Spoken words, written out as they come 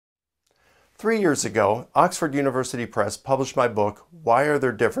3 years ago, Oxford University Press published my book, Why Are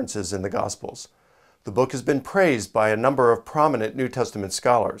There Differences in the Gospels? The book has been praised by a number of prominent New Testament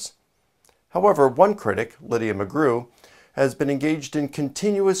scholars. However, one critic, Lydia McGrew, has been engaged in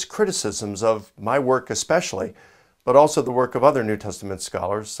continuous criticisms of my work especially, but also the work of other New Testament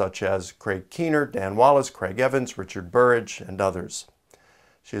scholars such as Craig Keener, Dan Wallace, Craig Evans, Richard Burridge, and others.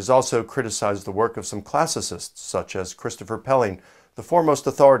 She has also criticized the work of some classicists such as Christopher Pelling, the foremost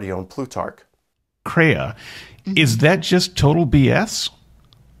authority on Plutarch. Crea, is that just total BS?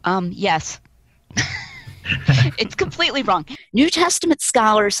 Yes. It's completely wrong. New Testament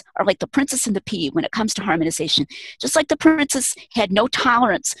scholars are like the princess and the pea when it comes to harmonization. Just like the princess had no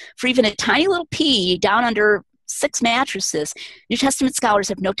tolerance for even a tiny little pea down under 6 mattresses, New Testament scholars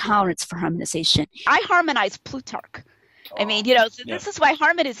have no tolerance for harmonization. I harmonize Plutarch. I mean, this is why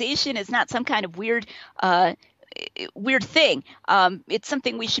harmonization is not some kind of weird thing. It's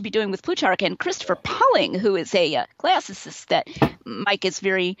something we should be doing with Plutarch. And Christopher Pelling, who is a classicist that Mike is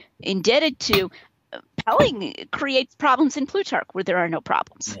very indebted to, Pelling creates problems in Plutarch where there are no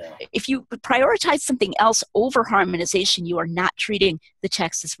problems. Yeah. If you prioritize something else over harmonization, you are not treating the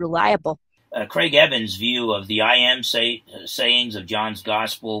text as reliable. Craig Evans' view of the I am sayings of John's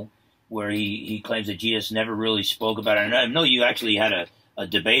Gospel, where he claims that Jesus never really spoke about it. And I know you actually had a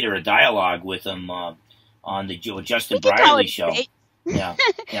debate or a dialogue with him on the Justin Brierley show. Yeah.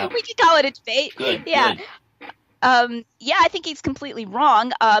 We could call it a debate. Good. Yeah. Good. I think he's completely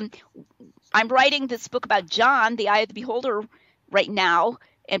wrong. I'm writing this book about John, the Eye of the Beholder, right now,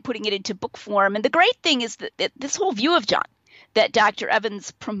 and putting it into book form. And the great thing is that this whole view of John that Dr.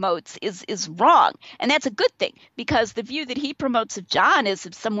 Evans promotes is wrong. And that's a good thing, because the view that he promotes of John is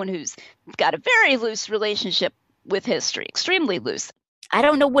of someone who's got a very loose relationship with history, extremely loose. I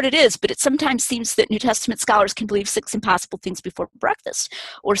don't know what it is, but it sometimes seems that New Testament scholars can believe 6 impossible things before breakfast,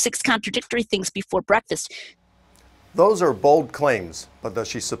 or 6 contradictory things before breakfast. Those are bold claims, but does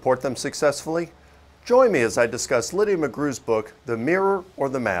she support them successfully? Join me as I discuss Lydia McGrew's book, The Mirror or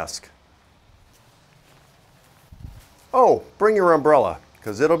the Mask. Oh, bring your umbrella,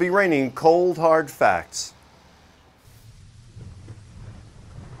 because it'll be raining cold, hard facts.